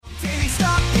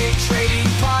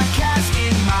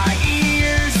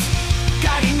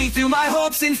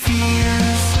hopes and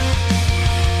fears.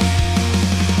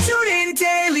 Tune in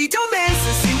daily, don't miss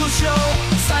a single show.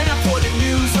 Sign up for the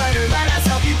newsletter, let us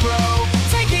help you grow.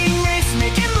 Taking risks,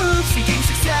 making moves, seeking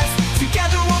success.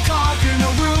 Together we'll conquer, no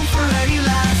room for any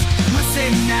less.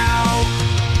 Listen now.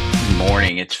 Good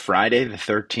morning. It's Friday the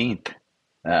 13th.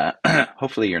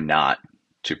 Hopefully you're not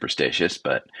superstitious,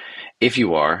 but if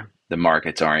you are, the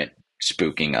markets aren't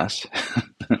spooking us.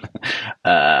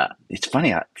 It's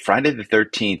funny, Friday the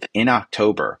 13th in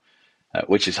October,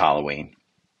 which is Halloween.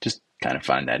 Just kind of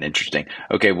find that interesting.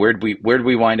 Okay, where'd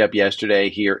we wind up yesterday?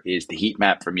 Here is the heat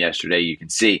map from yesterday. You can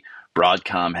see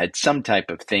Broadcom had some type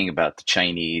of thing about the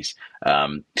Chinese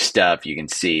stuff. You can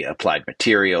see Applied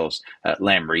Materials,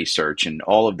 Lam Research, and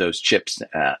all of those chips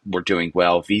were doing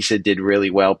well. Visa did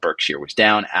really well. Berkshire was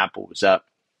down. Apple was up.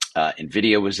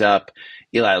 NVIDIA was up.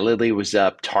 Eli Lilly was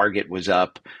up. Target was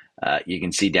up. You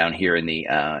can see down here in the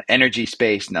energy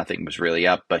space, nothing was really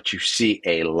up, but you see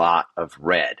a lot of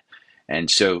red. And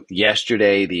so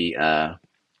yesterday, the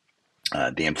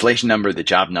inflation number, the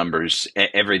job numbers,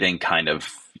 everything kind of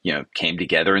came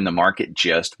together, and the market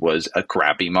just was a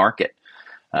crappy market.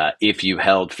 If you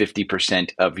held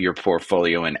 50% of your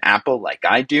portfolio in Apple, like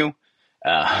I do,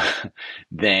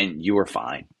 then you were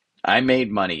fine. I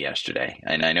made money yesterday,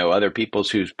 and I know other people's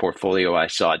whose portfolio I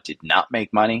saw did not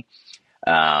make money.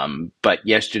 But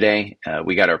yesterday,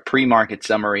 we got our pre-market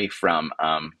summary from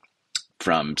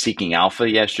Seeking Alpha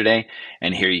yesterday,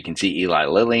 and here you can see Eli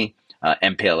Lilly,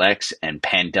 MPLX, and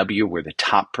PanW were the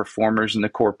top performers in the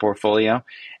core portfolio,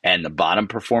 and the bottom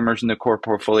performers in the core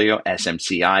portfolio,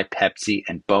 SMCI, Pepsi,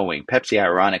 and Boeing. Pepsi,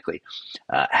 ironically,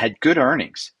 had good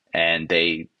earnings, and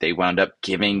they wound up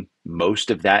giving most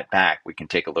of that back. We can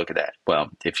take a look at that. Well,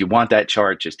 if you want that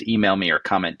chart, just email me or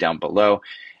comment down below,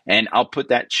 and I'll put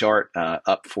that chart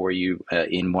up for you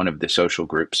in one of the social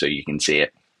groups so you can see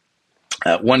it.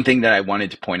 One thing that I wanted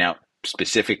to point out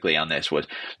specifically on this was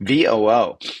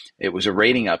VOO. It was a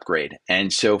rating upgrade.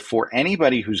 And so for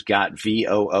anybody who's got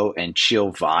VOO and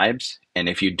chill vibes, and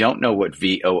if you don't know what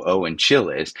VOO and chill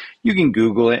is, you can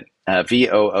Google it.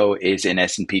 VOO is an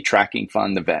S&P tracking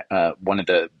fund, one of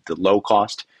the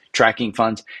low-cost tracking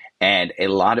funds, and a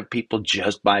lot of people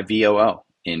just buy VOO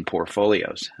in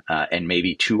portfolios and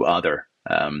maybe two other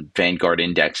Vanguard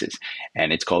indexes,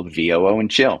 and it's called VOO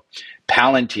and chill.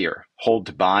 Palantir, hold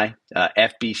to buy.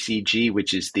 FBCG,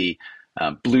 which is the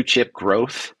blue chip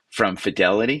growth from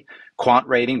Fidelity, quant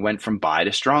rating went from buy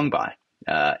to strong buy.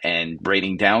 And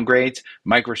rating downgrades,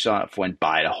 Microsoft went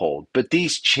buy to hold. But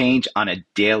these change on a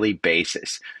daily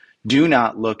basis. Do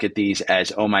not look at these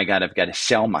as, oh my God, I've got to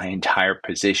sell my entire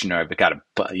position, or I've got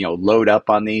to load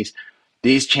up on these.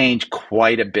 These change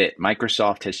quite a bit.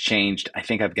 Microsoft has changed. I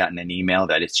think I've gotten an email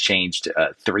that it's changed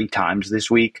 3 times this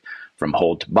week, from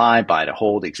hold to buy to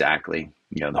hold, exactly,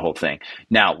 the whole thing.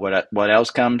 Now, what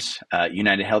else comes?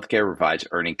 United Healthcare revised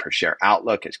earning per share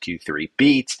outlook as Q3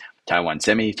 beats. Taiwan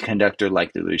Semiconductor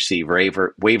likely to receive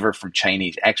waiver from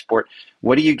Chinese export.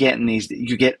 What do you get in these?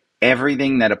 You get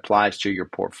everything that applies to your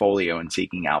portfolio in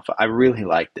Seeking Alpha. I really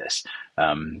like this.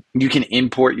 You can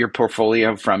import your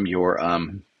portfolio from your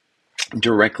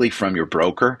directly from your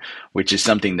broker, which is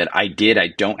something that I did. I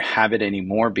don't have it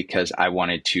anymore because I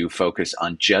wanted to focus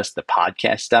on just the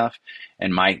podcast stuff.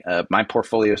 And my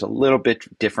portfolio is a little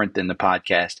bit different than the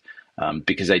podcast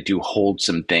because I do hold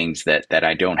some things that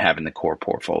I don't have in the core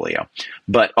portfolio.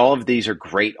 But all of these are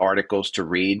great articles to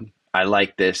read. I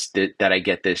like this, that I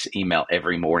get this email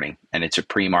every morning, and it's a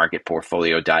pre-market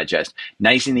portfolio digest.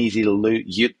 Nice and easy to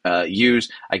use.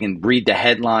 I can read the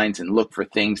headlines and look for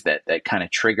things that kind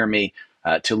of trigger me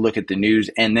to look at the news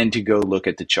and then to go look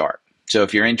at the chart. So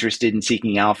if you're interested in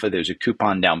Seeking Alpha, there's a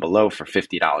coupon down below for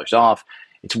 $50 off.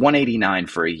 It's $189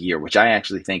 for a year, which I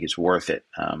actually think is worth it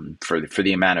for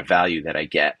the amount of value that I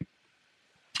get.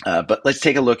 But let's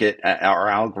take a look at our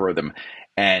algorithm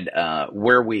and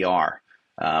where we are.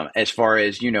 As far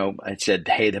as, I said,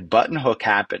 hey, the button hook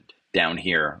happened down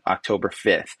here October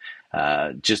 5th,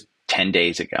 just 10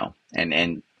 days ago.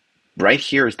 And right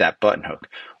here is that button hook.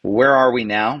 Where are we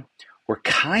now? We're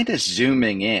kind of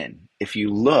zooming in. If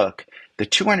you look, the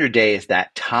 200-day is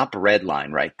that top red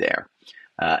line right there.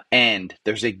 And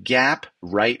there's a gap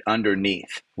right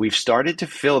underneath. We've started to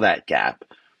fill that gap.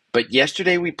 But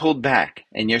yesterday we pulled back,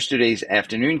 and yesterday's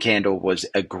afternoon candle was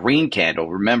a green candle.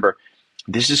 Remember,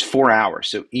 this is 4 hours,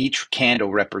 so each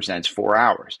candle represents 4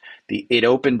 hours. It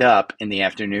opened up in the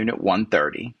afternoon at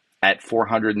 1:30 at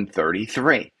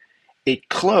 433. It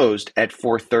closed at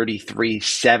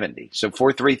 433.70. So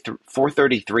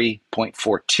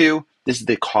 433.42. This is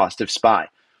the cost of SPY.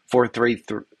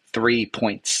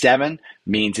 433.7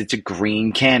 means it's a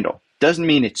green candle. Doesn't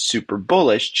mean it's super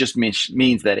bullish, just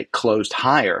means that it closed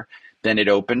higher than it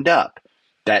opened up.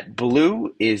 That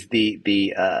blue is the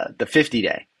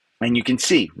 50-day. And you can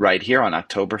see right here on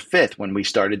October 5th, when we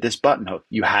started this button hook,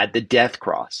 you had the death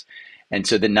cross. And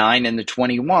so the 9 and the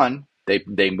 21,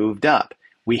 they moved up.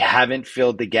 We haven't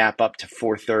filled the gap up to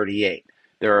 438.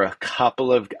 There are a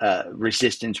couple of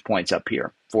resistance points up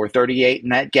here. 438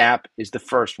 and that gap is the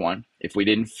first one. If we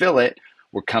didn't fill it,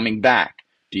 we're coming back.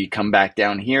 Do you come back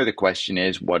down here? The question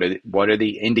is, what are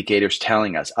the indicators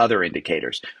telling us, other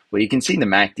indicators? Well, you can see the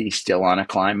MACD is still on a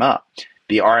climb up.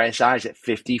 The RSI is at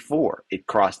 54. It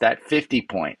crossed that 50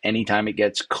 point. Anytime it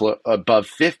gets above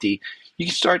 50, you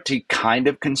can start to kind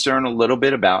of concern a little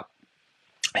bit about,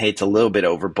 hey, it's a little bit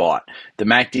overbought. The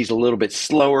MACD is a little bit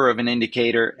slower of an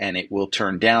indicator, and it will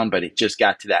turn down, but it just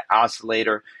got to that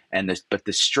oscillator, but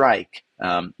the strike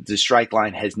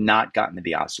line has not gotten to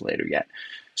the oscillator yet.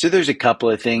 So there's a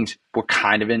couple of things. We're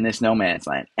kind of in this no man's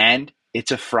land, and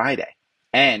it's a Friday.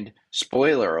 And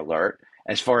spoiler alert,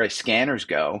 as far as scanners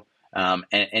go,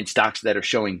 and stocks that are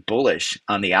showing bullish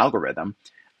on the algorithm,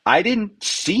 I didn't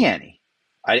see any.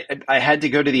 I had to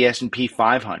go to the S&P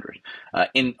 500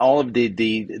 in all of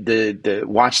the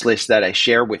watch lists that I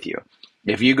share with you.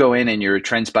 If you go in and you're a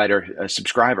TrendSpider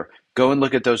subscriber, go and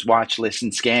look at those watch lists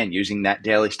and scan using that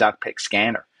daily stock pick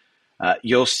scanner.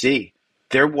 You'll see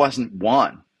there wasn't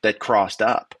one that crossed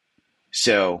up.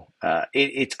 So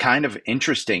it's kind of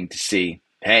interesting to see,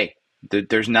 hey,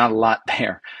 there's not a lot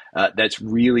there that's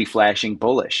really flashing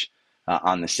bullish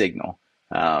on the signal.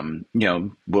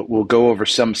 We'll go over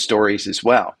some stories as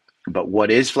well. But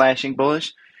what is flashing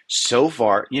bullish? So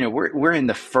far, we're in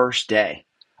the first day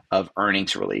of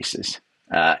earnings releases.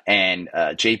 And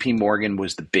JP Morgan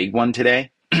was the big one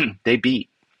today. They beat.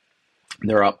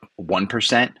 They're up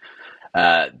 1%.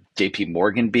 JP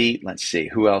Morgan beat. Let's see,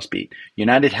 who else beat?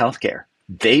 United Healthcare.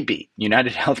 They beat.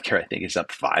 United Healthcare, I think, is up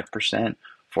 5%.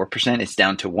 4%, it's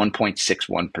down to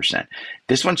 1.61%.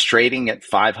 This one's trading at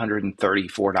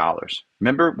 $534.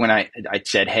 Remember when I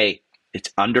said, hey,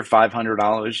 it's under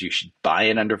 $500, you should buy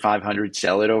it under 500,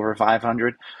 sell it over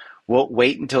 500? Well,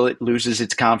 wait until it loses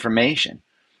its confirmation.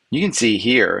 You can see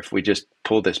here, if we just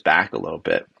pull this back a little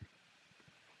bit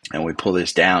and we pull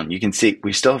this down, you can see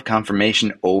we still have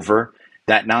confirmation over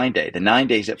that 9-day. The 9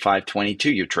 days at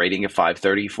 522, you're trading at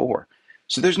 534.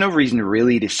 So there's no reason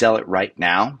really to sell it right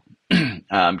now.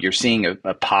 You're seeing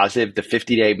a positive. The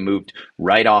 50-day moved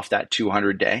right off that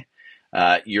 200-day.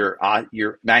 Your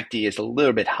MACD is a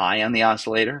little bit high on the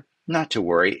oscillator. Not to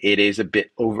worry. It is a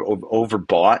bit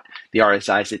overbought. The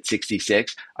RSI is at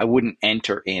 66. I wouldn't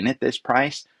enter in at this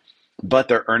price, but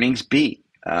their earnings beat.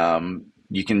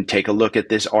 You can take a look at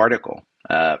this article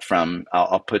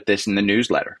I'll put this in the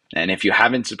newsletter. And if you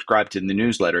haven't subscribed to the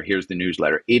newsletter, here's the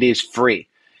newsletter. It is free.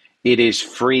 It is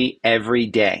free every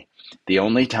day. The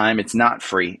only time it's not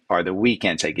free are the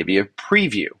weekends. I give you a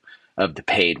preview of the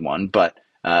paid one, but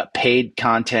paid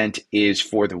content is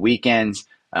for the weekends.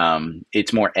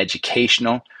 It's more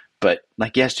educational, but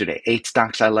like yesterday, 8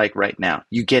 stocks I like right now.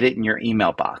 You get it in your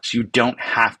email box. You don't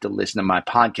have to listen to my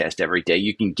podcast every day.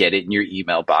 You can get it in your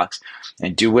email box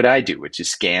and do what I do, which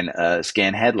is scan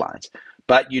headlines.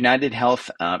 But United Health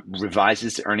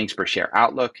revises the earnings per share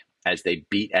outlook as they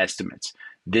beat estimates.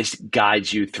 This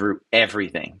guides you through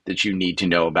everything that you need to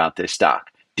know about this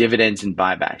stock. Dividends and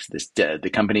buybacks. The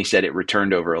company said it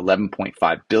returned over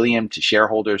 $11.5 billion to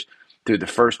shareholders through the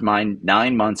first 9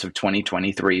 months of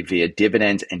 2023 via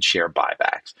dividends and share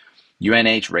buybacks.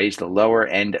 UNH raised the lower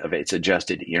end of its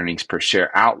adjusted earnings per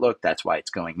share outlook. That's why it's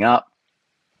going up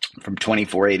from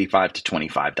 $24.85 to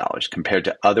 $25 compared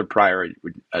to other prior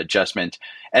adjustment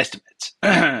estimates.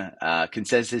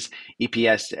 Consensus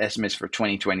EPS estimates for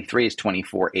 2023 is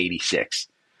 $24.86.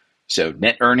 So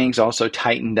net earnings also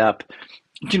tightened up.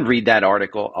 You can read that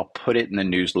article. I'll put it in the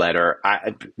newsletter.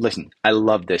 Listen, I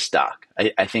love this stock.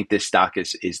 I think this stock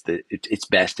is it's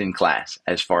best in class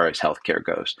as far as healthcare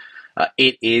goes.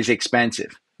 It is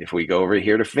expensive. If we go over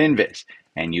here to FinViz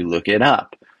and you look it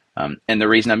up, and the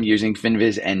reason I'm using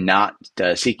FinViz and not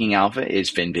Seeking Alpha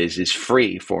is FinViz is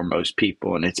free for most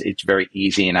people, and it's very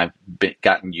easy, and I've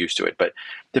gotten used to it. But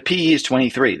the PE is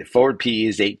 23. The forward PE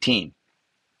is 18.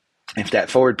 If that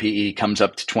forward PE comes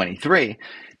up to 23,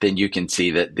 then you can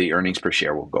see that the earnings per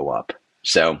share will go up.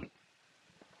 So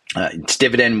it's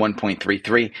dividend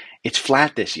 1.33. It's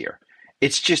flat this year.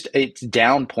 It's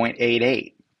down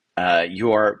 0.88.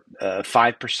 You are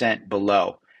 5%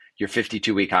 below your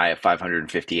 52-week high of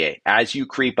 558. As you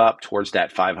creep up towards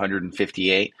that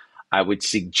 558, I would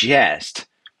suggest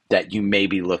that you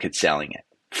maybe look at selling it.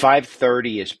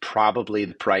 530 is probably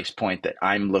the price point that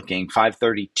I'm looking.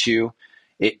 532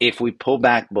 If we pull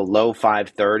back below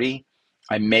 530,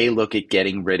 I may look at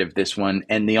getting rid of this one.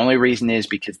 And the only reason is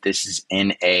because this is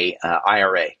in a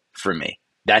IRA for me.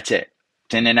 That's it.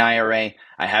 It's in an IRA.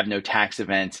 I have no tax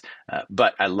events,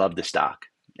 but I love the stock.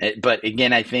 But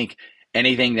again, I think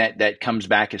anything that comes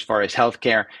back as far as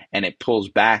healthcare and it pulls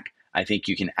back, I think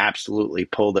you can absolutely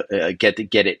get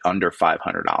it under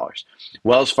 $500.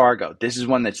 Wells Fargo. This is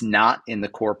one that's not in the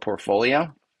core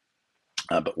portfolio,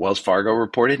 but Wells Fargo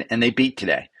reported and they beat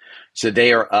today. So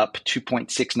they are up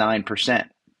 2.69%.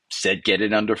 Said get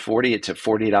it under 40. It's at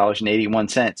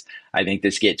 $40.81. I think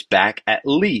this gets back at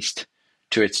least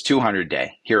to its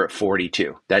 200-day here at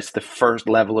 42. That's the first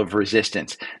level of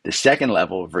resistance. The second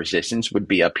level of resistance would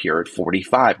be up here at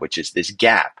 45, which is this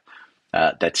gap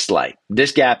that's slight.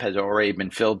 This gap has already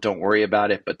been filled. Don't worry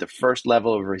about it. But the first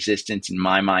level of resistance in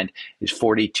my mind is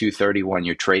 42.31.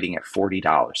 You're trading at $40.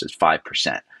 That's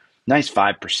 5%. Nice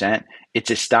 5%.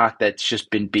 It's a stock that's just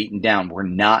been beaten down. We're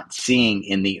not seeing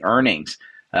in the earnings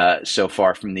so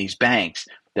far from these banks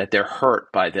that they're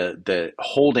hurt by the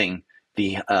holding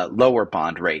the lower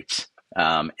bond rates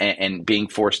and being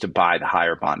forced to buy the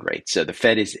higher bond rates. So the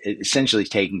Fed is essentially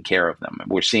taking care of them.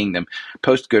 We're seeing them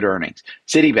post good earnings.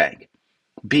 Citibank,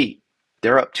 beat.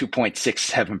 They're up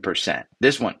 2.67%.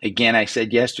 This one, again, I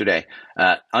said yesterday,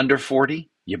 under 40,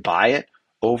 you buy it.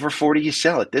 Over 40, you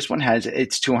sell it. This one has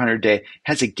its 200-day,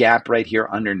 has a gap right here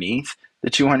underneath. The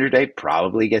 200-day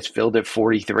probably gets filled at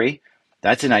 43.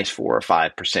 That's a nice 4 or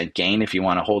 5% gain if you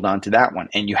want to hold on to that one.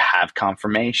 And you have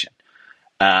confirmation.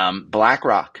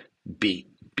 BlackRock beat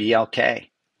BLK.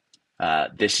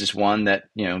 This is one that,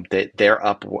 they're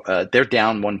up, they're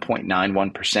down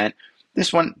 1.91%.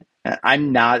 This one,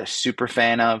 I'm not a super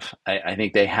fan of. I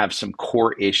think they have some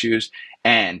core issues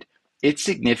and it's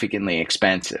significantly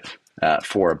expensive.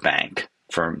 For a bank,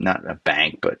 for not a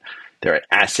bank, but they're an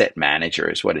asset manager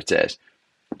is what it says.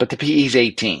 But the PE is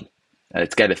 18.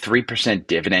 It's got a 3%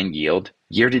 dividend yield.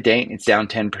 Year to date, it's down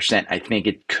 10%. I think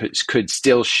it could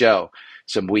still show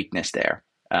some weakness there.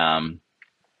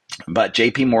 But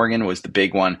JP Morgan was the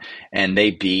big one, and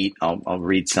they beat. I'll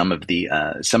read some of the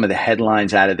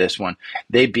headlines out of this one.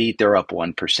 They beat. They're up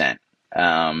 1%.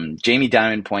 Jamie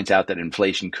Dimon points out that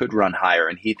inflation could run higher,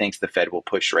 and he thinks the Fed will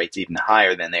push rates even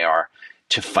higher than they are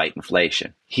to fight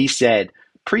inflation. He said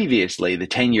previously the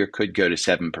 10-year could go to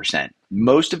 7%.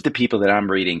 Most of the people that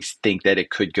I'm reading think that it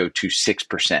could go to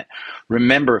 6%.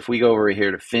 Remember, if we go over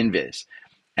here to FinViz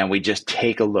and we just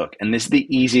take a look, and this is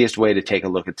the easiest way to take a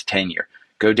look at the 10-year.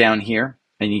 Go down here,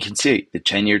 and you can see the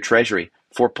 10-year Treasury,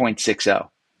 4.60.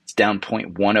 It's down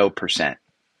 0.10%.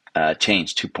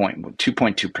 Change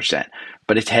 2.2%,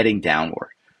 but it's heading downward.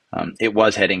 It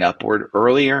was heading upward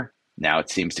earlier. Now it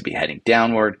seems to be heading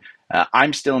downward.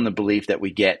 I'm still in the belief that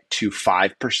we get to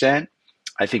 5%.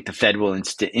 I think the Fed will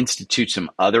institute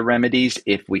some other remedies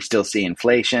if we still see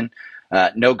inflation.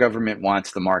 No government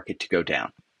wants the market to go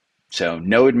down. So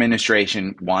no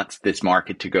administration wants this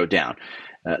market to go down.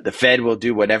 The Fed will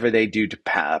do whatever they do to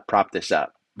prop this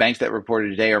up. Banks that reported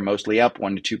today are mostly up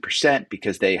 1% to 2%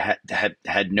 because they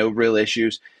had no real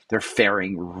issues. They're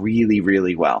faring really,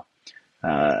 really well.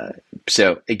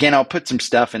 So again, I'll put some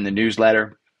stuff in the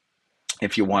newsletter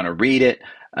if you want to read it.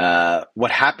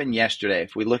 What happened yesterday,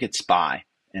 if we look at SPY,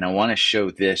 and I want to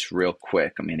show this real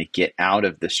quick. I'm going to get out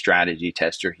of the strategy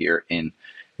tester here in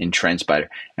TrendSpider,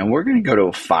 and we're going to go to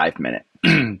a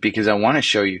 5-minute because I want to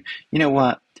show you, you know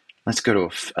what? Let's go to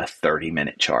a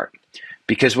 30-minute chart.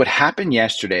 Because what happened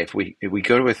yesterday, if we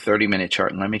go to a 30-minute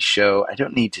chart, and let me show, I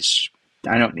don't need to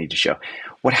show.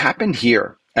 What happened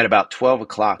here at about 12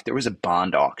 o'clock, there was a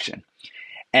bond auction.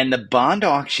 And the bond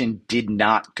auction did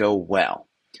not go well.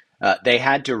 They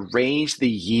had to raise the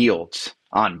yields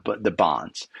on the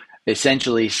bonds,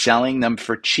 essentially selling them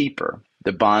for cheaper.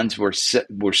 The bonds were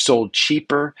sold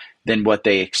cheaper than what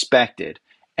they expected,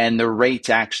 and the rates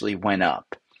actually went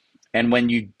up. And when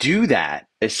you do that,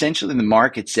 essentially the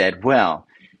market said, well,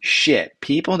 shit,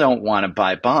 people don't want to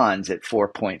buy bonds at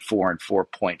 4.4 and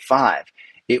 4.5.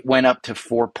 It went up to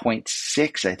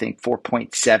 4.6, I think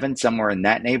 4.7, somewhere in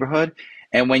that neighborhood.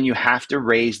 And when you have to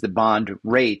raise the bond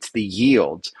rates, the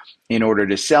yields, in order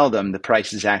to sell them, the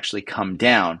prices actually come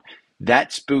down.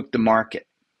 That spooked the market.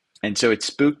 And so it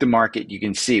spooked the market. You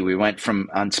can see we went from,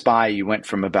 on SPY, you went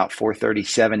from about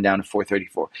 437 down to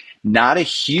 434. Not a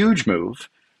huge move,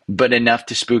 but enough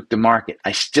to spook the market.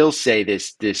 I still say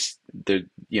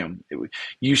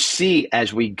you see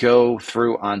as we go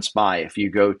through on SPY, if you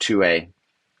go to a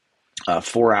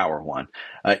 4-hour one,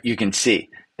 you can see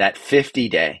that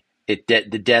 50-day,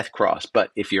 the death cross.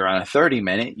 But if you're on a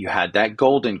 30-minute, you had that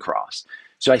golden cross.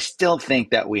 So I still think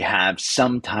that we have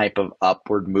some type of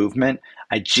upward movement.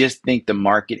 I just think the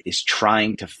market is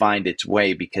trying to find its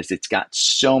way because it's got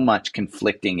so much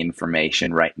conflicting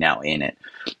information right now in it.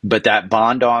 But that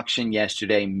bond auction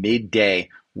yesterday, midday,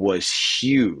 was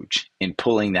huge in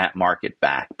pulling that market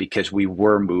back because we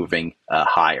were moving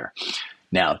higher.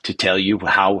 Now, to tell you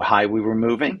how high we were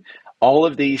moving, all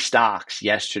of these stocks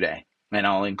yesterday, and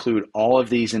I'll include all of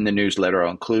these in the newsletter.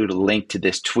 I'll include a link to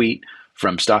this tweet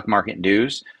from Stock Market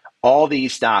News. All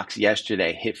these stocks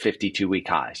yesterday hit 52-week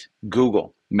highs.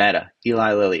 Google, Meta,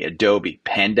 Eli Lilly, Adobe,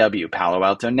 PanW, Palo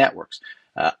Alto Networks.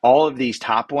 All of these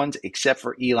top ones, except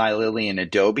for Eli Lilly and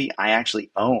Adobe, I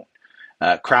actually own.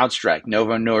 CrowdStrike,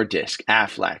 Novo Nordisk,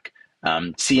 Aflac,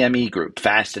 CME Group,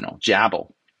 Fastenal,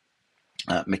 Jabil,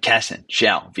 McKesson,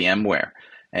 Shell, VMware,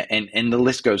 and the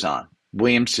list goes on.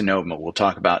 Williams Sonoma, we'll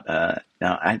talk about,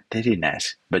 they didn't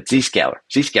ask, but Zscaler,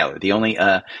 the only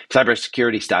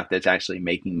cybersecurity stock that's actually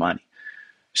making money.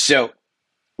 So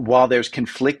while there's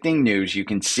conflicting news, you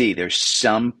can see there's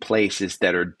some places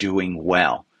that are doing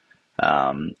well.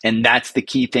 And that's the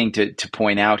key thing to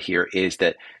point out here is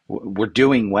that we're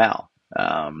doing well.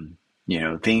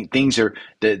 Things are,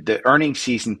 the earnings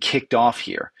season kicked off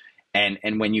here.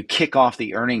 And when you kick off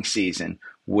the earnings season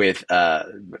with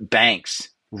banks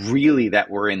really that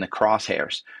were in the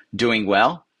crosshairs doing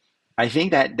well, I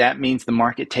think that means the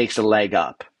market takes a leg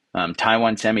up.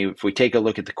 Taiwan Semi, if we take a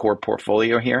look at the core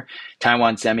portfolio here,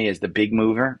 Taiwan Semi is the big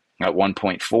mover at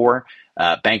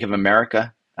 1.4. Bank of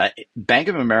America. Bank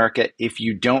of America, if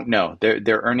you don't know,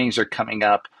 their earnings are coming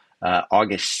up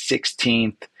August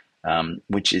 16th,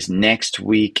 which is next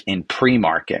week in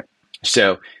pre-market.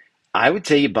 So I would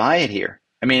say you buy it here.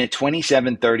 I mean, at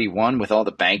 27.31 with all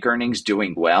the bank earnings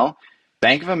doing well,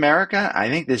 Bank of America, I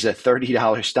think this is a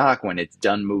 $30 stock when it's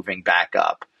done moving back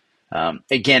up.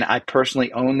 Again, I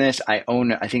personally own this. I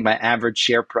think my average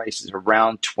share price is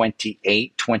around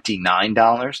 $28,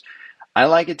 $29. I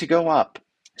like it to go up.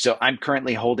 So I'm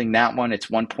currently holding that one. It's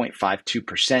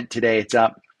 1.52% today. It's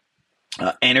up.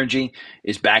 Energy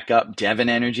is back up. Devon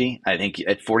Energy, I think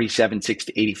at 47.6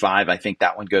 to 85. I think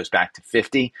that one goes back to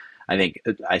 50. I think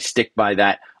I stick by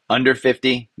that. Under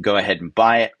 50, go ahead and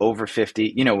buy it. Over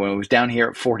 50, when it was down here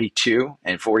at 42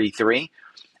 and 43,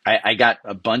 I got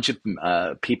a bunch of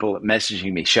people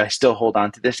messaging me, should I still hold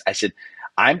on to this? I said,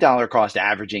 I'm dollar cost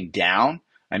averaging down.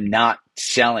 I'm not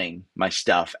selling my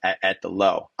stuff at the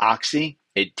low. Oxy,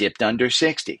 it dipped under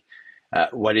 60.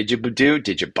 What did you do?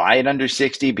 Did you buy it under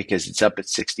 60? Because it's up at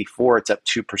 64. It's up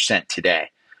 2% today.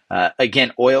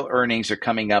 Again, oil earnings are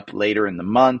coming up later in the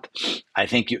month. I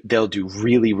think they'll do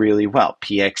really, really well.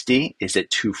 PXD is at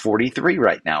 243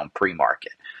 right now in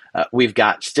pre-market. We've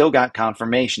still got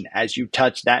confirmation as you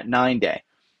touch that 9-day.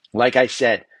 Like I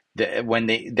said, when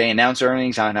they announce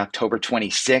earnings on October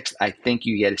 26th, I think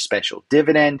you get a special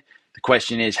dividend. The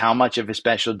question is, how much of a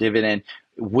special dividend?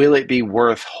 Will it be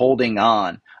worth holding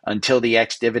on until the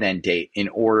ex-dividend date in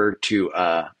order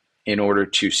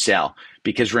to sell?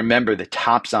 Because remember, the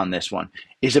tops on this one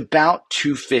is about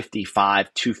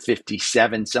 255,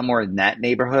 257, somewhere in that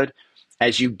neighborhood.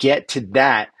 As you get to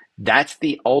that, that's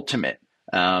the ultimate.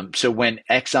 So when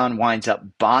Exxon winds up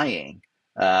buying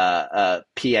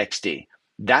PXD,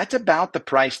 that's about the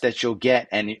price that you'll get,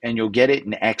 and you'll get it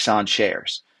in Exxon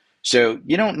shares. So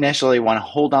you don't necessarily want to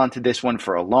hold on to this one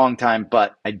for a long time,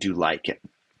 but I do like it.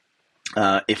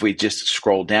 If we just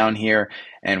scroll down here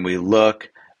and we look,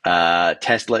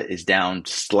 Tesla is down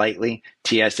slightly.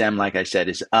 TSM, like I said,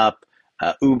 is up.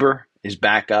 Uber is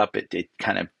back up. It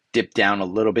kind of dipped down a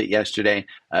little bit yesterday.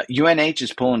 UNH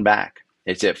is pulling back.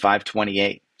 It's at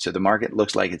 528. So the market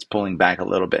looks like it's pulling back a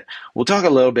little bit. We'll talk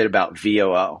a little bit about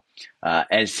VOO,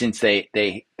 as since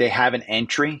they have an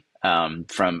entry from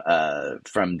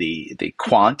the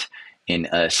quant in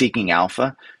Seeking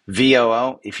Alpha.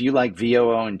 VOO, if you like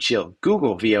VOO and chill,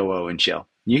 Google VOO and chill.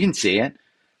 You can see it.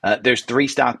 There's 3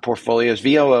 stock portfolios.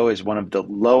 VOO is one of the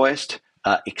lowest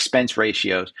expense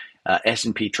ratios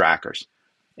S&P trackers.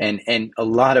 And a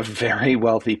lot of very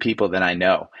wealthy people that I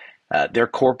know, their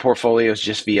core portfolio is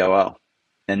just VOO.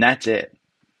 And that's it.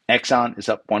 Exxon is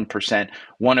up 1%.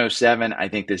 107, I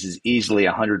think this is easily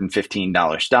a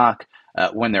 $115 stock.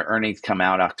 When their earnings come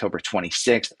out October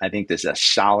 26th, I think this is a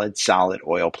solid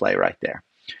oil play right there.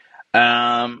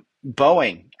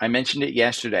 Boeing, I mentioned it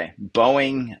yesterday.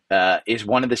 Boeing is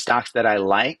one of the stocks that I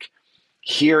like.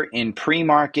 Here in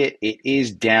pre-market, it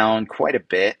is down quite a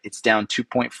bit. It's down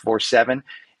 2.47.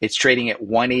 It's trading at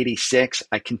 186.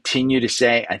 I continue to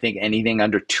say I think anything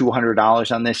under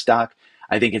 $200 on this stock,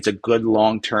 I think it's a good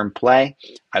long-term play.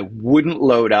 I wouldn't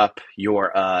load up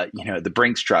your, the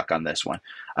Brinks truck on this one.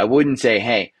 I wouldn't say,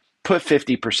 hey, put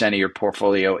 50% of your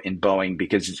portfolio in Boeing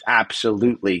because it's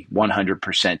absolutely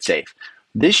 100% safe.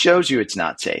 This shows you it's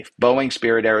not safe. Boeing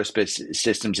Spirit Aerospace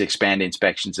Systems expand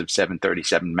inspections of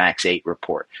 737 MAX 8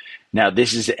 report. Now,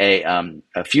 this is a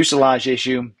fuselage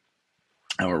issue.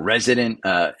 Our resident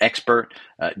expert,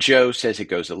 Joe, says it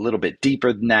goes a little bit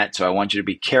deeper than that, so I want you to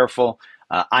be careful.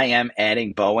 I am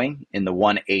adding Boeing in the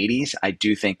 180s. I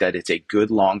do think that it's a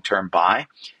good long-term buy.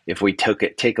 If we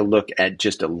take a look at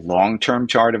just a long-term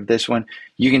chart of this one,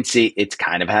 you can see it's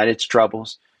kind of had its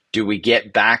troubles. Do we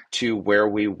get back to where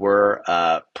we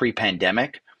were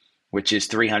pre-pandemic, which is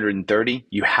 330?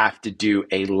 You have to do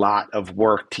a lot of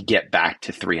work to get back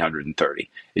to 330.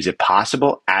 Is it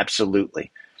possible?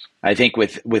 Absolutely. I think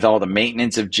with all the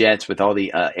maintenance of jets, with all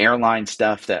the airline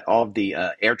stuff, that all of the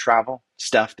air travel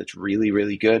stuff that's really,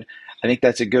 really good, I think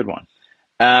that's a good one.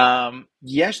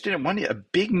 Yesterday, a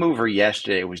big mover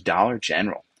yesterday was Dollar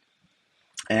General.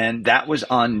 And that was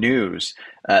on news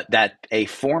that a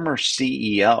former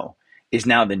CEO is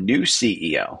now the new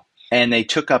CEO. And they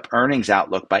took up earnings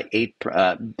outlook by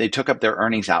they took up their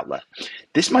earnings outlook.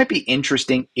 This might be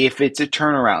interesting if it's a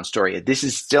turnaround story. This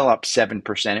is still up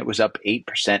 7%. It was up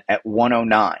 8% at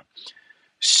 109.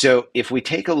 So if we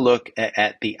take a look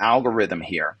at the algorithm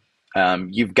here,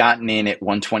 you've gotten in at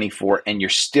 124 and you're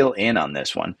still in on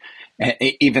this one,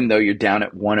 even though you're down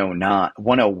at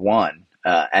 101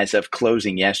 as of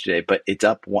closing yesterday, but it's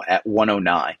up at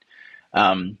 109.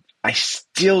 I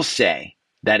still say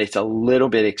that it's a little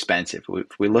bit expensive.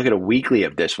 If we look at a weekly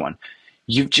of this one,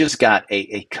 you've just got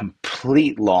a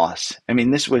complete loss. I mean,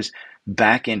 this was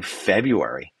back in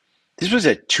February. This was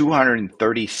a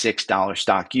 $236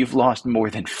 stock. You've lost more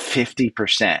than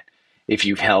 50% if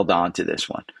you've held on to this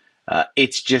one.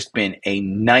 It's just been a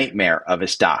nightmare of a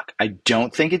stock. I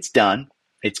don't think it's done.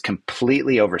 It's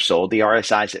completely oversold. The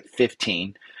RSI is at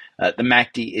 15. The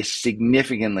MACD is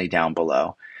significantly down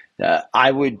below.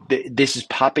 This is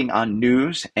popping on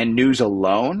news and news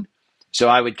alone. So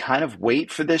I would kind of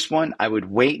wait for this one. I would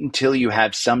wait until you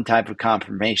have some type of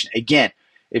confirmation. Again,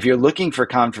 if you're looking for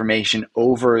confirmation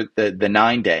over the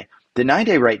 9-day, the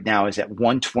 9-day right now is at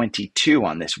 122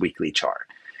 on this weekly chart.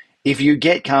 If you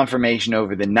get confirmation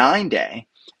over the 9-day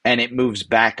and it moves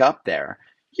back up there,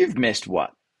 you've missed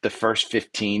what? The first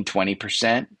 15,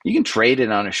 20%. You can trade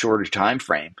it on a shorter time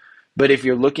frame. But if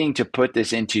you're looking to put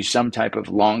this into some type of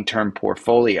long-term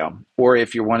portfolio, or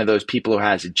if you're one of those people who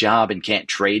has a job and can't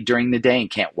trade during the day and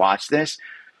can't watch this,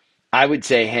 I would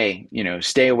say, hey,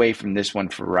 stay away from this one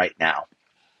for right now.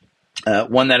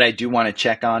 One that I do want to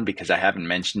check on because I haven't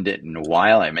mentioned it in a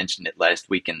while. I mentioned it last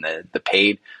week in the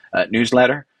paid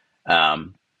newsletter.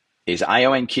 Is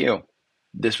IONQ.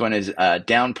 This one is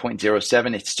down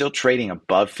 0.07. It's still trading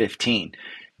above 15.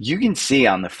 You can see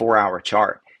on the 4-hour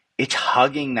chart, it's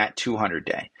hugging that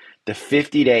 200-day. The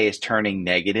 50-day is turning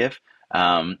negative,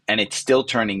 and it's still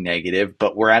turning negative,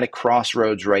 but we're at a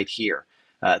crossroads right here.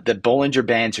 The Bollinger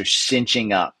Bands are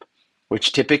cinching up,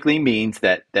 which typically means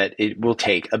that it will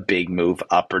take a big move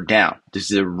up or down.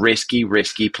 This is a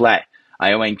risky play.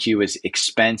 IONQ is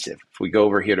expensive. If we go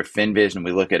over here to FinViz and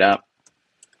we look it up,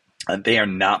 they are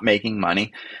not making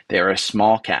money. They are a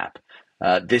small cap.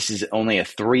 This is only a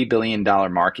 $3 billion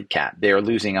market cap. They are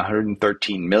losing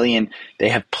 $113 million. They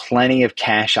have plenty of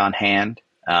cash on hand,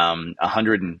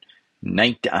 $200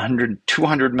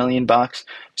 million bucks.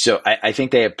 So I think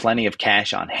they have plenty of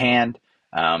cash on hand.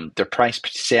 Their price per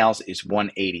sales is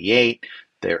 188.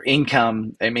 Their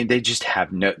income, I mean, they just have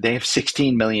they have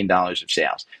 $16 million of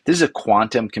sales. This is a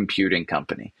quantum computing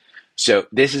company. So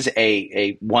this is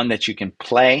a one that you can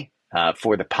play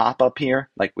for the pop up here,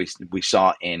 like we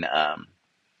saw in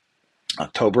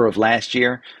October of last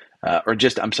year,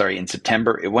 in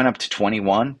September. It went up to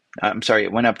 21.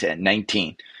 It went up to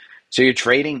 19. So you're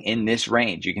trading in this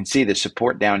range. You can see the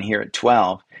support down here at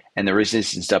 12 and the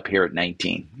resistance up here at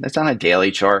 19. That's on a daily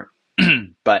chart,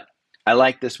 but I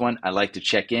like this one. I like to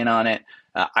check in on it.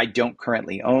 I don't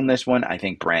currently own this one. I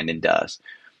think Brandon does.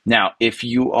 Now, if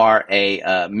you are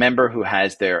a member who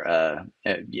has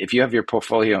if you have your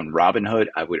portfolio in Robinhood,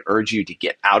 I would urge you to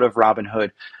get out of Robinhood.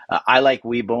 I like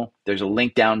Webull. There's a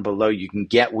link down below. You can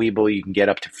get Webull. You can get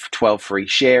up to 12 free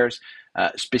shares.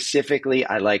 Specifically,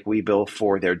 I like Webull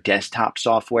for their desktop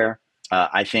software.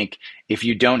 I think if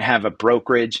you don't have a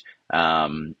brokerage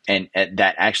and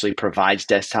that actually provides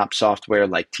desktop software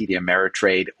like TD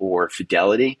Ameritrade or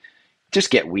Fidelity, just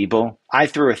get Webull. I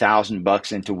threw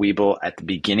 $1,000 into Webull at the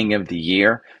beginning of the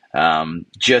year,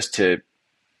 just to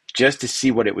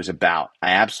see what it was about.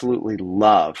 I absolutely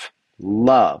love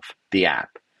the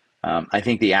app. I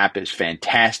think the app is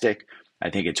fantastic. I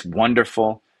think it's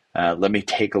wonderful. Let me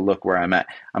take a look where I'm at.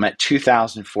 I'm at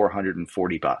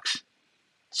 $2,440.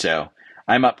 So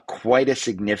I'm up quite a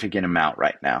significant amount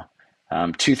right now.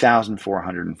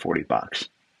 $2,440.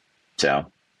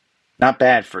 So not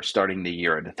bad for starting the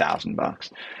year at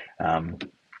 $1,000. Um,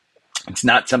 it's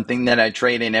not something that I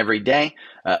trade in every day.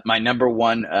 My number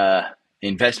one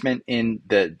investment in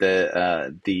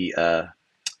that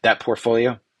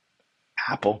portfolio,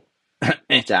 Apple.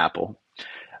 It's Apple.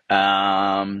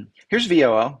 Here's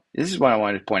VOO. This is what I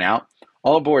wanted to point out.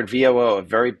 All aboard VOO, a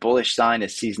very bullish sign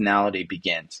as seasonality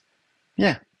begins.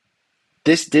 Yeah,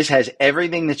 this has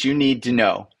everything that you need to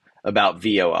know about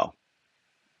VOO.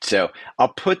 So I'll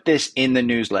put this in the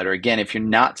newsletter. Again, if you're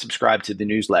not subscribed to the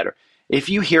newsletter, if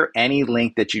you hear any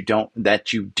link that you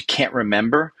can't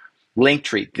remember,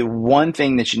 Linktree. The one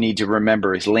thing that you need to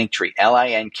remember is Linktree,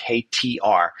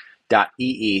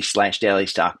 linktr.ee/daily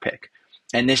stock pick.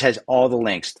 And this has all the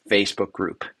links: Facebook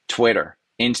group, Twitter,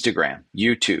 Instagram,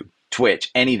 YouTube,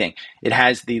 Twitch, anything. It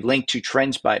has the link to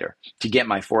TrendSpider to get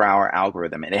my 4-hour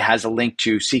algorithm. And it has a link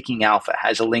to Seeking Alpha,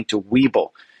 has a link to Webull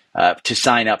to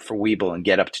sign up for Webull and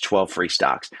get up to 12 free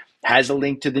stocks. Has a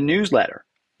link to the newsletter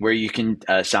where you can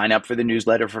sign up for the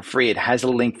newsletter for free. It has a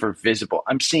link for Visible.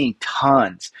 I'm seeing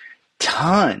tons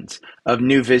of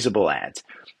new Visible ads.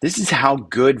 This is how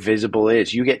good Visible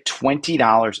is. You get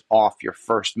 $20 off your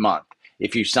first month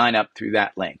if you sign up through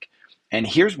that link. And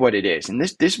here's what it is. And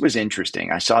this was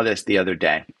interesting. I saw this the other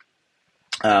day.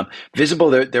 Visible,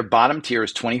 their bottom tier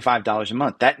is $25 a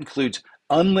month. That includes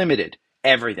unlimited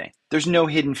everything. There's no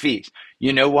hidden fees.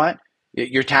 You know what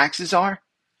your taxes are?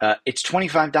 It's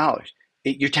 $25.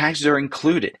 Your taxes are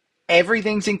included.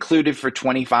 Everything's included for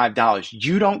 $25.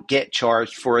 You don't get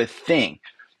charged for a thing.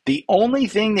 The only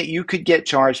thing that you could get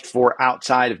charged for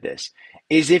outside of this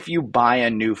is if you buy a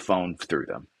new phone through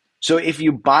them. So if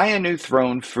you buy a new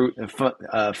phone through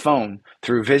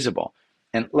Visible,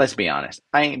 and let's be honest,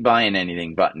 I ain't buying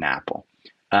anything but an Apple.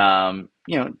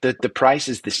 The price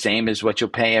is the same as what you'll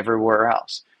pay everywhere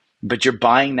else. But you're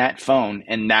buying that phone,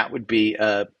 and that would be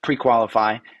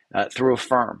pre-qualify through a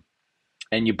firm,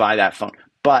 and you buy that phone.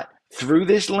 But through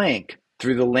this link,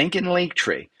 through the link in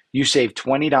Linktree, you save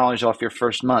 $20 off your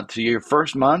first month. So your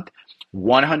first month,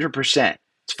 100%,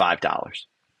 it's $5.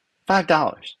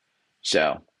 $5.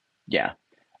 So yeah,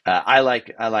 I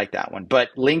like that one.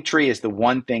 But Linktree is the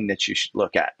one thing that you should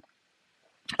look at.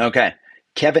 Okay.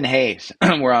 Kevin Hayes,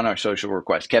 we're on our social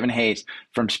request. Kevin Hayes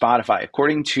from Spotify.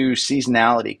 According to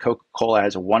seasonality, Coca-Cola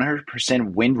has a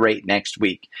 100% win rate next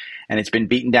week, and it's been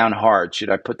beaten down hard. Should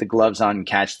I put the gloves on and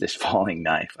catch this falling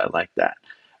knife? I like that.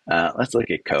 Let's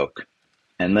look at Coke,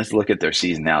 and let's look at their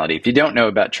seasonality. If you don't know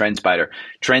about TrendSpider,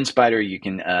 you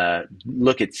can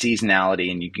look at seasonality,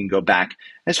 and you can go back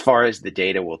as far as the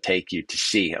data will take you to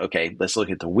see, okay, let's look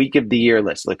at the week of the year.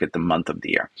 Let's look at the month of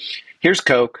the year. Here's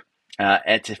Coke.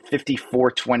 At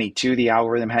 54.22, the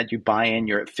algorithm had you buy in.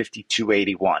 You're at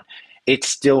 52.81. It's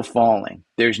still falling.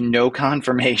 There's no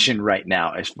confirmation right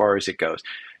now as far as it goes.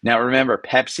 Now, remember,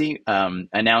 Pepsi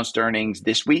announced earnings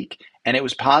this week, and it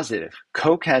was positive.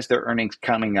 Coke has their earnings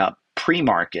coming up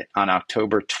pre-market on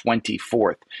October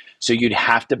 24th. So you'd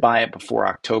have to buy it before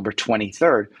October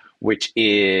 23rd, which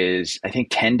is, I think,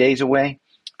 10 days away.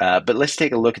 But let's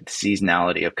take a look at the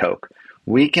seasonality of Coke.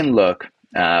 We can look.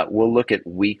 We'll look at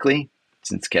weekly,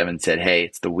 since Kevin said, hey,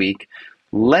 it's the week.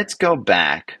 Let's go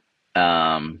back.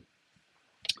 Let's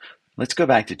go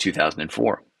back to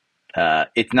 2004.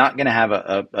 It's not going to have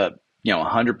a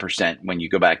 100% when you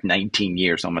go back 19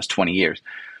 years, almost 20 years.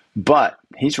 But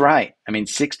he's right. I mean,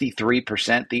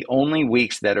 63%. The only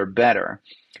weeks that are better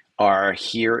are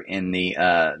here in the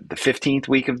 15th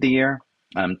week of the year.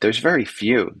 There's very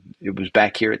few. It was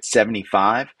back here at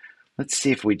 75. Let's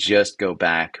see if we just go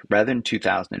back, rather than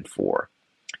 2004,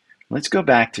 let's go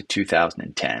back to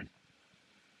 2010.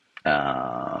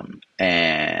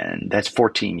 And that's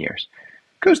 14 years.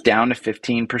 It goes down to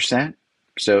 15%.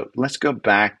 So let's go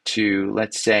back to,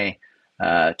 let's say,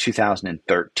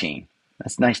 2013.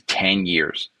 That's a nice 10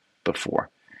 years before.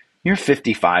 You're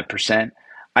 55%.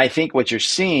 I think what you're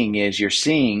seeing is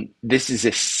this is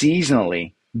a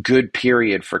seasonally good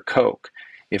period for Coke.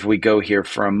 If we go here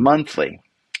for a monthly,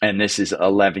 and this is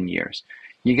 11 years.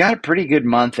 You got a pretty good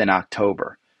month in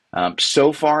October.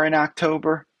 So far in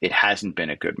October, it hasn't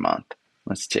been a good month.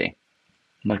 Let's see.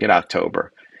 Look at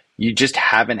October. You just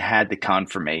haven't had the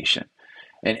confirmation.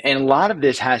 And a lot of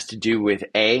this has to do with,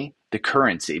 A, the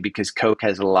currency, because Coke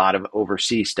has a lot of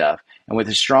overseas stuff. And with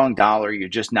a strong dollar, you're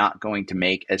just not going to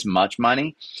make as much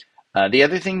money. The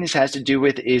other thing this has to do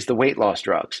with is the weight loss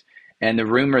drugs. And the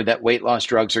rumor that weight loss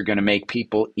drugs are going to make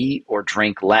people eat or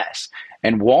drink less.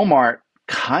 And Walmart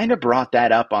kind of brought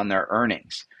that up on their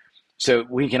earnings, So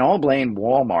we can all blame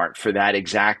Walmart for that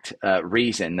exact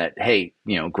reason that, hey,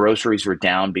 groceries were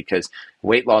down because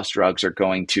weight loss drugs are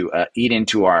going to eat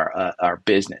into our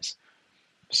business.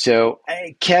 So,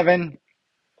 Kevin,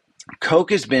 Coke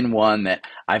has been one that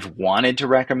I've wanted to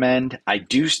recommend. I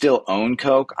do still own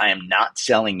Coke. I am not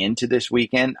selling into this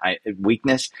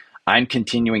weakness. I'm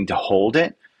continuing to hold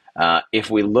it. If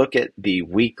we look at the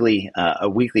weekly a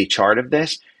weekly chart of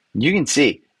this, you can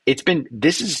see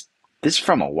this is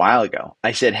from a while ago.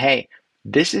 I said, hey,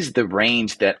 this is the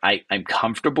range that I'm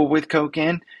comfortable with Coke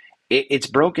in. It's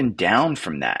broken down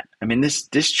from that. I mean,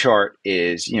 this chart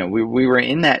is, we were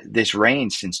in this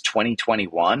range since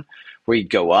 2021, where you'd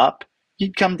go up,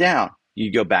 you'd come down,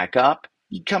 you'd go back up,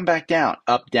 you'd come back down,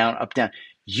 up, down, up, down.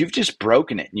 You've just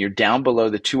broken it and you're down below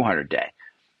the 200 day.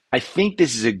 I think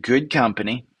this is a good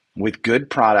company with good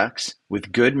products,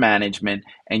 with good management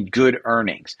and good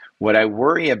earnings. What I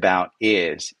worry about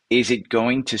is it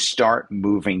going to start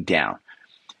moving down?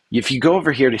 If you go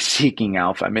over here to Seeking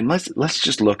Alpha, I mean, let's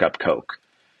just look up Coke,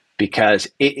 because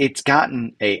it's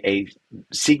gotten a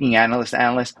Seeking analyst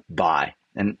buy.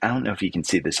 And I don't know if you can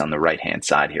see this on the right-hand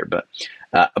side here, but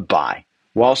a buy.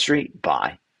 Wall Street,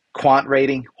 buy. Quant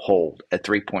rating, hold at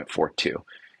 3.42.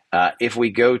 If we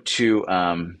go to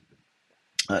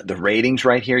the ratings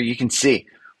right here, you can see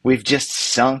we've just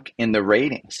sunk in the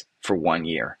ratings for 1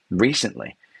 year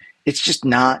recently. It's just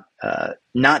not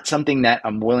something that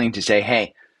I'm willing to say,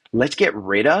 hey, let's get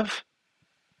rid of,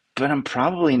 but I'm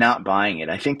probably not buying it.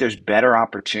 I think there's better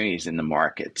opportunities in the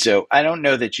market. So I don't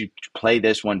know that you play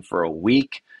this one for a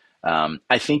week.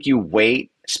 I think you wait,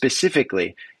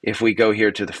 specifically if we go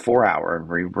here to the 4 hour and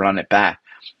we run it back.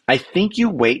 I think you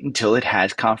wait until it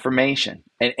has confirmation.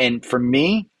 And for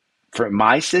me, for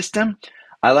my system,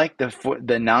 I like the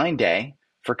 9-day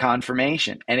for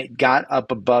confirmation. And it got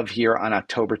up above here on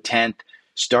October 10th,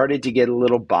 started to get a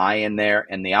little buy in there,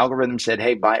 and the algorithm said,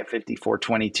 hey, buy at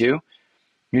 54.22.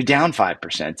 You're down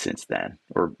 5% since then,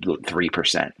 or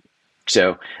 3%.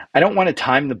 So I don't want to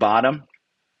time the bottom.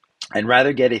 I'd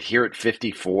rather get it here at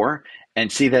 54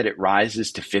 and see that it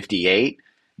rises to 58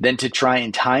 than to try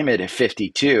and time it at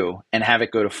 52 and have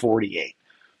it go to 48.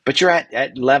 But you're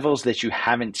at levels that you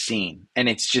haven't seen. And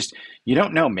it's just, you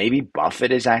don't know. Maybe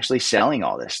Buffett is actually selling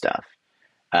all this stuff.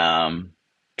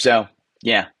 So,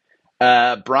 yeah.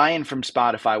 Brian from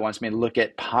Spotify wants me to look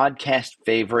at podcast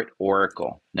favorite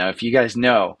Oracle. Now, if you guys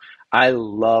know, I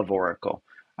love Oracle.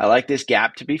 I like this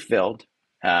gap to be filled.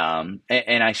 And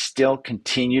I still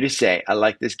continue to say I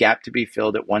like this gap to be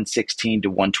filled at 116 to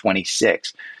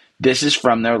 126. This is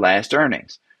from their last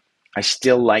earnings. I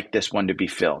still like this one to be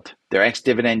filled. Their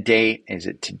ex-dividend date, is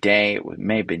it today? It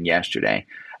may have been yesterday.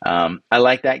 I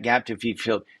like that gap to be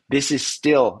filled. This is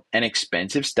still an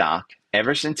expensive stock.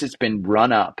 Ever since it's been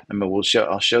run up, I mean,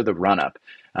 I'll show the run up.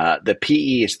 The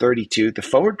PE is 32. The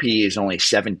forward PE is only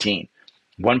 17.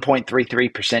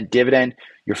 1.33% dividend.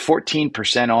 You're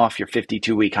 14% off your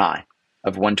 52-week high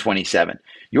of 127.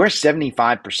 You are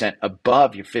 75%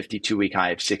 above your 52-week high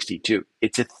of 62.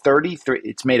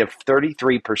 It's made a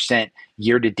 33%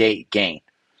 year-to-date gain.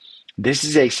 This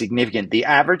is a significant. The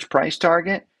average price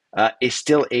target is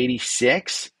still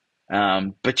 86,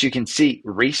 but you can see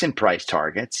recent price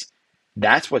targets.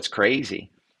 That's what's crazy.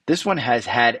 This one has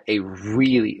had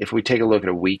if we take a look at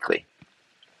a weekly,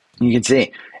 you can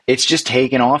see it's just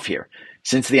taken off here.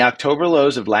 Since the October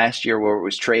lows of last year, where it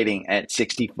was trading at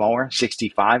 64,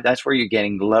 65, that's where you're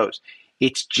getting the lows.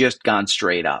 It's just gone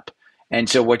straight up. And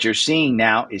so what you're seeing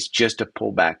now is just a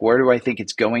pullback. Where do I think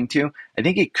it's going to? I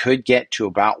think it could get to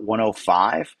about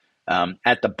 105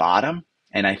 at the bottom.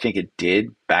 And I think it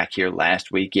did back here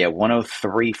last week. Yeah,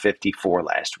 103.54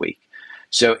 last week.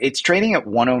 So it's trading at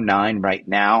 109 right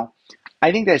now.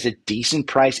 I think that's a decent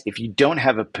price. If you don't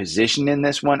have a position in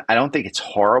this one, I don't think it's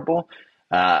horrible.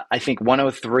 I think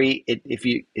 103,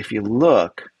 if you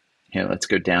look, here, let's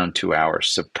go down to our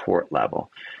support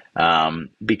level.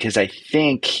 Because I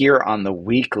think here on the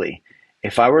weekly,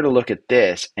 if I were to look at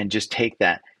this and just take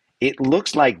that, it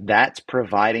looks like that's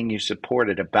providing you support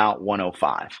at about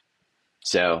 105.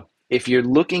 So if you're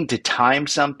looking to time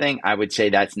something, I would say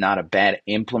that's not a bad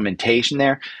implementation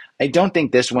there. I don't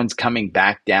think this one's coming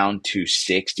back down to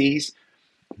 60s,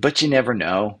 but you never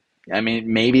know. I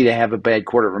mean, maybe they have a bad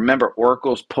quarter. Remember,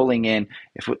 Oracle's pulling in.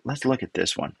 Let's look at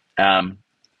this one.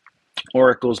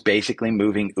 Oracle's basically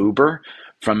moving Uber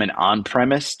from an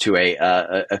on-premise to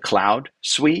a cloud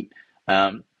suite.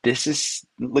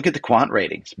 Look at the quant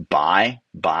ratings. Buy,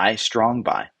 strong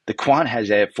buy. The quant has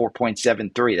a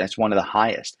 4.73. That's one of the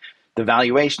highest. The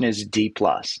valuation is D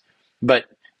plus. But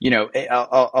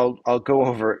I'll go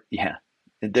over. Yeah,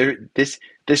 this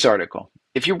article.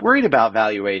 if you're worried about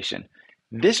valuation,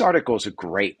 this article is a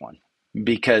great one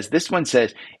because this one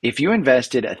says if you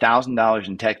invested $1,000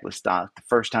 in Tesla stock the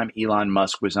first time Elon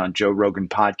Musk was on Joe Rogan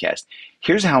podcast,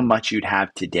 here's how much you'd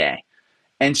have today.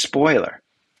 And spoiler,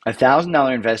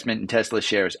 $1,000 investment in Tesla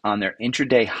shares on their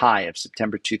intraday high of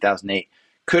September 2008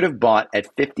 could have bought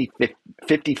at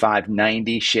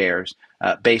 55.90 shares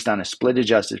based on a split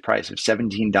adjusted price of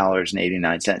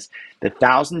 $17.89. The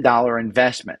 $1,000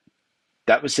 investment,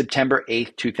 that was September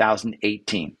 8th,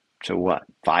 2018. So what,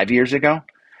 5 years ago?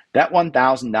 That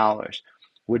 $1,000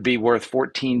 would be worth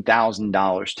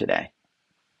 $14,000 today.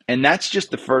 And that's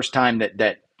just the first time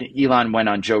that Elon went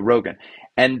on Joe Rogan.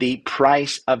 And the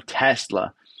price of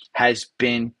Tesla has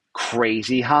been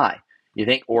crazy high. You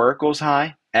think Oracle's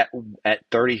high at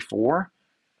 34?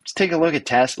 Let's take a look at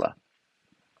Tesla.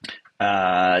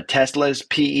 Tesla's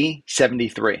PE,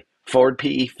 73. Forward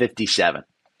PE, 57.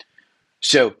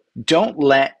 So don't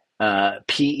let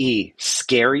PE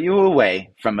scare you away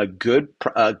from a good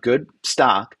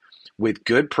stock with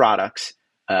good products,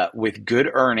 with good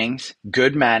earnings,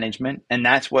 good management, and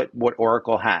that's what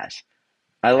Oracle has.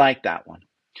 I like that one.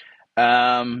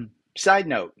 Side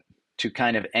note to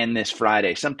kind of end this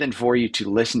Friday, something for you to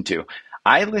listen to.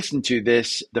 I listened to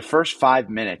the first 5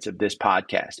 minutes of this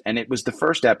podcast, and it was the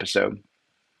first episode.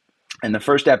 And the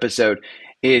first episode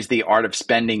is The Art of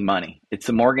Spending Money. It's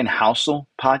the Morgan Housel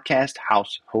podcast,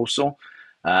 Housel.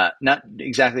 Not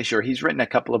exactly sure. He's written a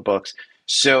couple of books.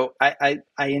 So I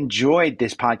enjoyed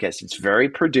this podcast. It's very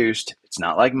produced. It's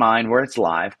not like mine where it's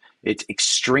live. It's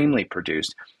extremely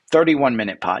produced.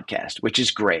 31-minute podcast, which is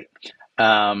great.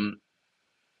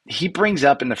 He brings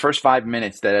up in the first 5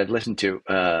 minutes that I've listened to,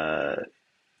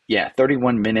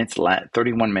 31 minutes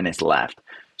left.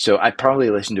 So I probably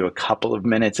listened to a couple of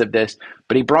minutes of this,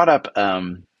 but he brought up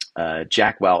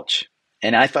Jack Welch,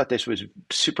 and I thought this was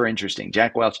super interesting.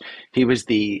 Jack Welch, he was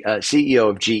the CEO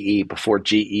of GE before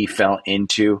GE fell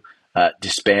into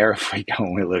despair. If we go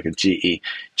and we look at GE,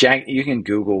 you can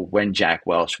Google when Jack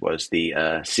Welch was the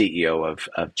CEO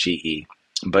of GE.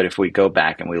 But if we go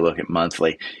back and we look at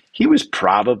monthly, he was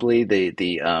probably the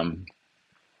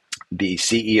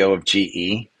CEO of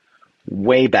GE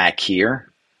way back here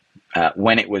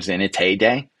when it was in its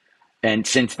heyday. And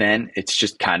since then, it's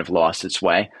just kind of lost its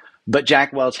way. But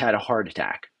Jack Welch had a heart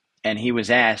attack, and he was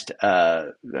asked,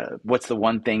 what's the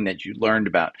one thing that you learned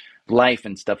about life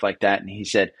and stuff like that? And he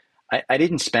said, I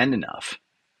didn't spend enough.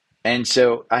 And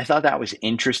so I thought that was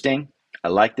interesting. I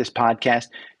like this podcast.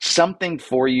 Something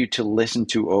for you to listen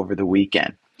to over the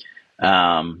weekend.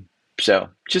 So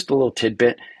just a little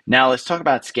tidbit. Now let's talk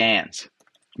about scans,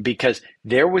 because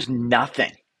there was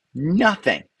nothing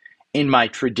in my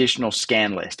traditional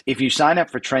scan list. If you sign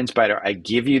up for TrendSpider, I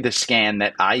give you the scan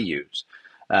that I use,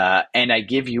 and I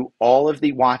give you all of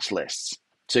the watch lists.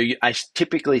 So I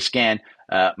typically scan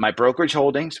my brokerage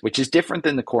holdings, which is different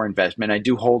than the core investment. I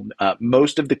do hold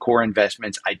most of the core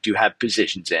investments I do have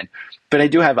positions in, but I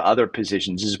do have other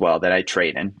positions as well that I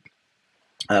trade in.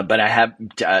 But I have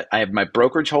my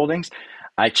brokerage holdings.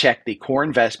 I check the core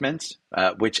investments,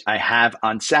 which I have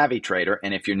on Savvy Trader.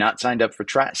 And if you're not signed up for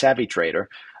Savvy Trader,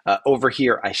 over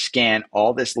here I scan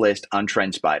all this list on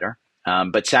TrendSpider.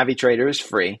 But Savvy Trader is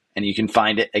free, and you can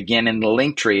find it again in the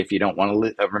link tree if you don't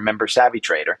want to remember Savvy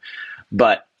Trader.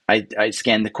 But I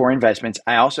scan the core investments.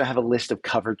 I also have a list of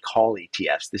covered call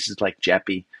ETFs. This is like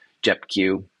JEPI,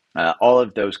 JEPQ, all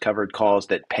of those covered calls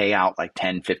that pay out like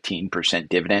 10, 15%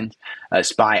 dividends.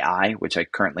 SPY-I, which I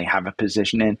currently have a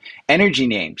position in. Energy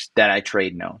names that I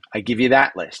trade in. I give you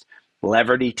that list.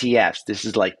 Levered ETFs. This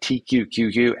is like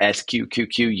TQQQ,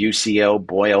 SQQQ, UCO,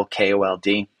 BOIL,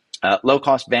 KOLD.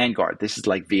 Low-cost Vanguard. This is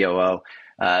like VOO,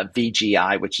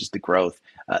 VGI, which is the growth.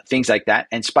 Things like that,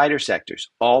 and spider sectors,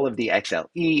 all of the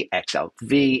XLE,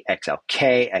 XLV,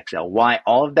 XLK, XLY,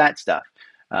 all of that stuff.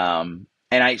 And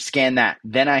I scan that.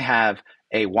 Then I have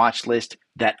a watch list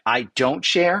that I don't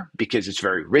share because it's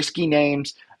very risky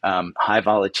names, high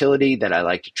volatility that I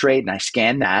like to trade, and I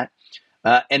scan that.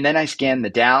 And then I scan the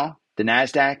Dow, the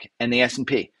NASDAQ, and the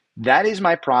S&P. That is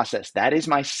my process. That is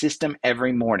my system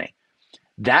every morning.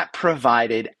 That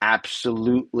provided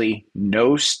absolutely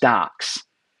no stocks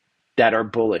that are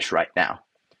bullish right now.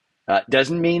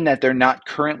 Doesn't mean that they're not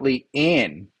currently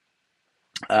in,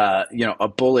 a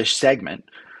bullish segment.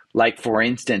 Like for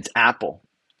instance, Apple.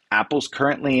 Apple's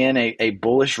currently in a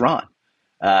bullish run,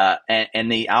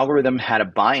 and the algorithm had a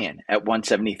buy-in at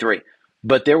 173.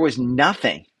 But there was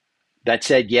nothing that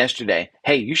said yesterday,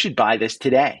 "Hey, you should buy this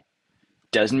today."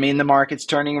 Doesn't mean the market's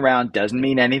turning around. Doesn't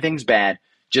mean anything's bad.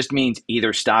 Just means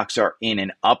either stocks are in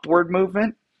an upward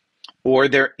movement or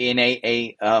they're in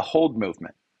a hold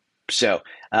movement. So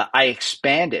I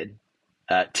expanded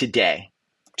today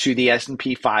to the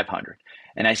S&P 500.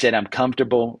 And I said I'm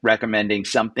comfortable recommending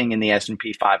something in the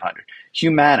S&P 500.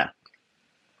 Humana,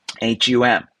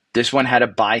 HUM. This one had a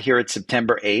buy here at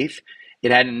September 8th.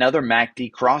 It had another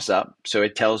MACD cross up. So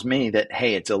it tells me that,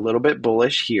 hey, it's a little bit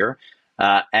bullish here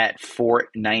at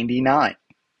 499.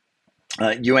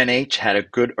 UNH had a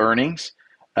good earnings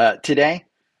today.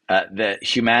 The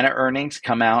Humana earnings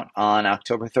come out on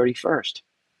October 31st.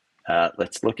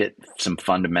 Let's look at some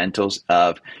fundamentals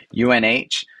of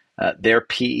UNH. Their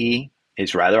PE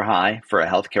is rather high for a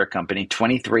healthcare company,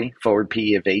 23, forward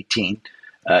PE of 18.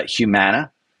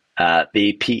 Humana,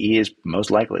 the PE is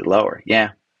most likely lower.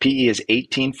 Yeah, PE is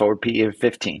 18, forward PE of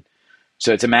 15.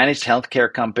 So it's a managed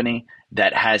healthcare company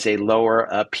that has a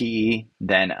lower PE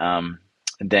than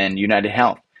United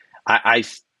Health. I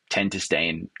tend to stay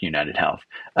in United Health.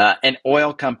 An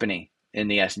oil company in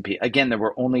the S&P. Again, there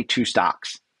were only two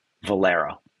stocks.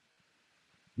 Valero,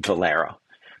 VLO,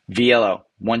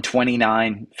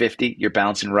 129.50. You're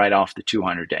bouncing right off the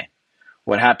 200-day.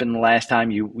 What happened the last time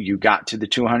you got to the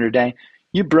 200-day?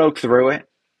 You broke through it,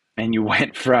 and you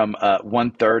went from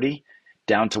 130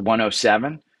 down to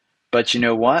 107. But you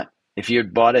know what? If you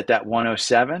had bought at that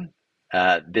 107,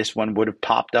 this one would have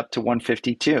popped up to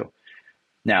 152.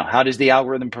 Now, how does the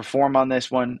algorithm perform on this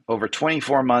one? Over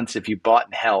 24 months, if you bought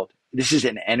and held, this is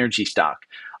an energy stock.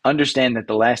 Understand that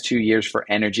the last 2 years for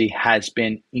energy has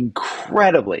been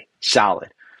incredibly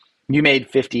solid. You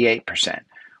made 58%.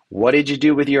 What did you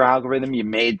do with your algorithm? You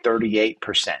made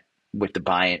 38% with the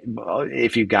buy-in.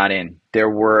 If you got in, there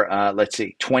were,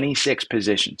 26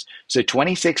 positions. So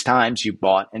 26 times you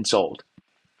bought and sold.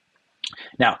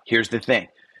 Now, here's the thing.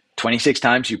 26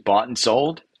 times you bought and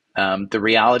sold. The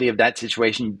reality of that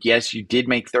situation, yes, you did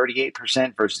make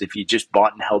 38% versus if you just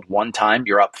bought and held one time,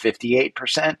 you're up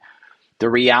 58%. The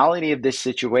reality of this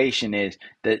situation is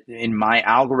that in my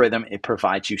algorithm, it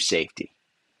provides you safety.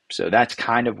 So that's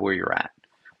kind of where you're at.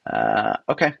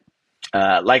 Okay.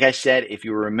 Like I said, if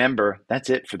you remember,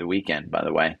 that's it for the weekend, by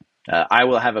the way. I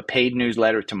will have a paid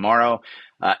newsletter tomorrow.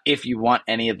 If you want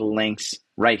any of the links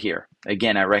right here.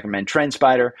 Again, I recommend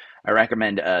TrendSpider. I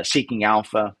recommend Seeking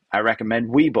Alpha. I recommend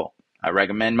Webull. I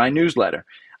recommend my newsletter.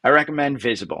 I recommend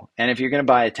Visible. And if you're going to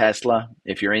buy a Tesla,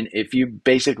 if you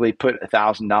basically put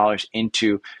 $1,000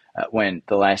 into when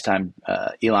the last time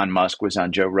Elon Musk was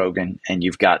on Joe Rogan and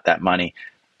you've got that money,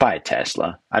 buy a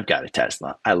Tesla. I've got a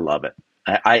Tesla. I love it.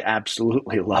 I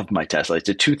absolutely love my Tesla. It's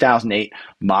a 2008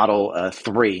 Model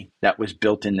 3 that was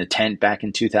built in the tent back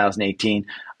in 2018.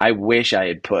 I wish I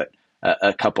had put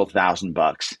a couple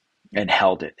 $1,000 and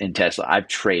held it in Tesla. I've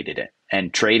traded it,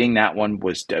 and trading that one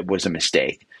was a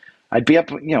mistake. I'd be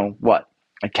up,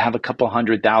 I'd have a couple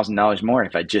 $100,000 more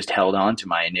if I just held on to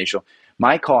my initial.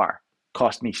 My car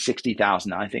cost me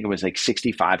 $60,000. I think it was like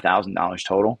 $65,000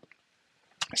 total.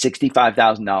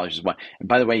 $65,000 is what. And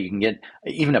by the way, you can get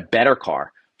even a better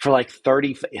car for like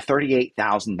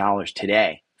 $38,000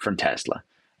 today from Tesla.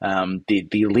 The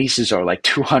leases are like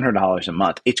 $200 a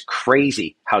month. It's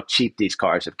crazy how cheap these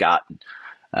cars have gotten.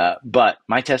 But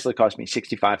my Tesla cost me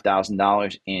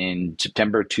 $65,000 in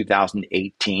September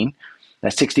 2018.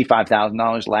 That's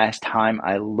 $65,000. Last time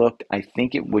I looked, I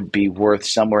think it would be worth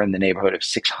somewhere in the neighborhood of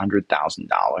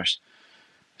 $600,000.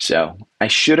 So I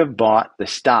should have bought the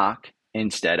stock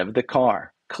instead of the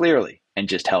car, clearly, and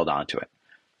just held on to it.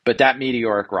 But that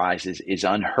meteoric rise is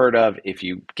unheard of. If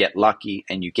you get lucky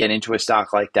and you get into a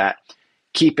stock like that,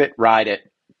 keep it, ride it,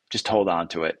 just hold on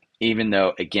to it. Even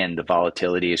though, again, the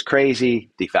volatility is crazy,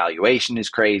 the valuation is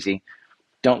crazy,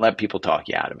 don't let people talk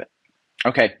you out of it.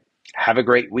 Okay, have a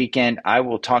great weekend. I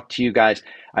will talk to you guys.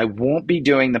 I won't be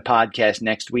doing the podcast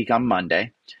next week on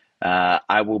Monday.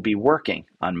 I will be working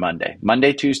on Monday.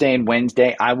 Monday, Tuesday, and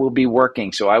Wednesday, I will be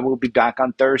working. So I will be back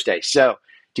on Thursday. So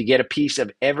to get a piece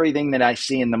of everything that I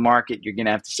see in the market, you're going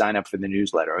to have to sign up for the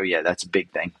newsletter. Oh, yeah, that's a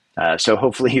big thing. So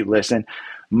hopefully you listen.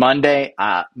 Monday,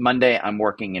 I'm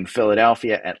working in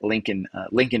Philadelphia at Lincoln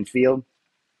Field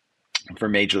for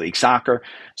Major League Soccer.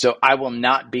 So I will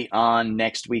not be on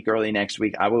next week, early next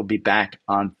week. I will be back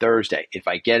on Thursday. If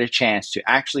I get a chance to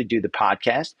actually do the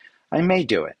podcast, I may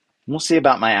do it. We'll see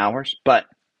about my hours. But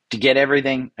to get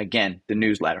everything, again, the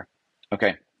newsletter.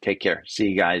 Okay, take care. See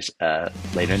you guys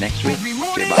later next week. Every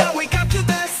morning I wake up to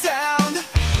the sound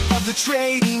of the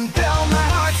trading bell. My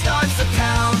heart starts to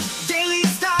pound. Daily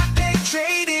stock pick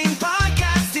trading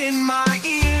podcast in my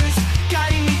ears,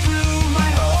 guiding me through my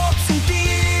hopes and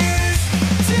fears.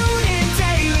 Tune in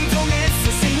daily, don't miss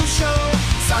a single show.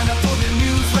 Sign up for the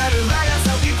newsletter, let us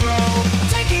help you grow.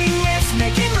 Taking risks,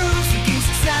 making moves, seeking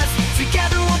success.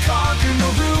 Together we'll conquer, no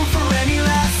room for any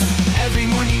less. Every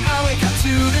morning I wake up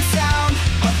to the sound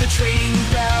of the trading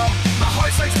bell. My heart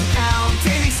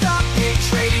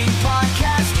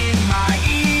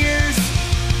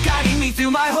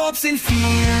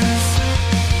fear.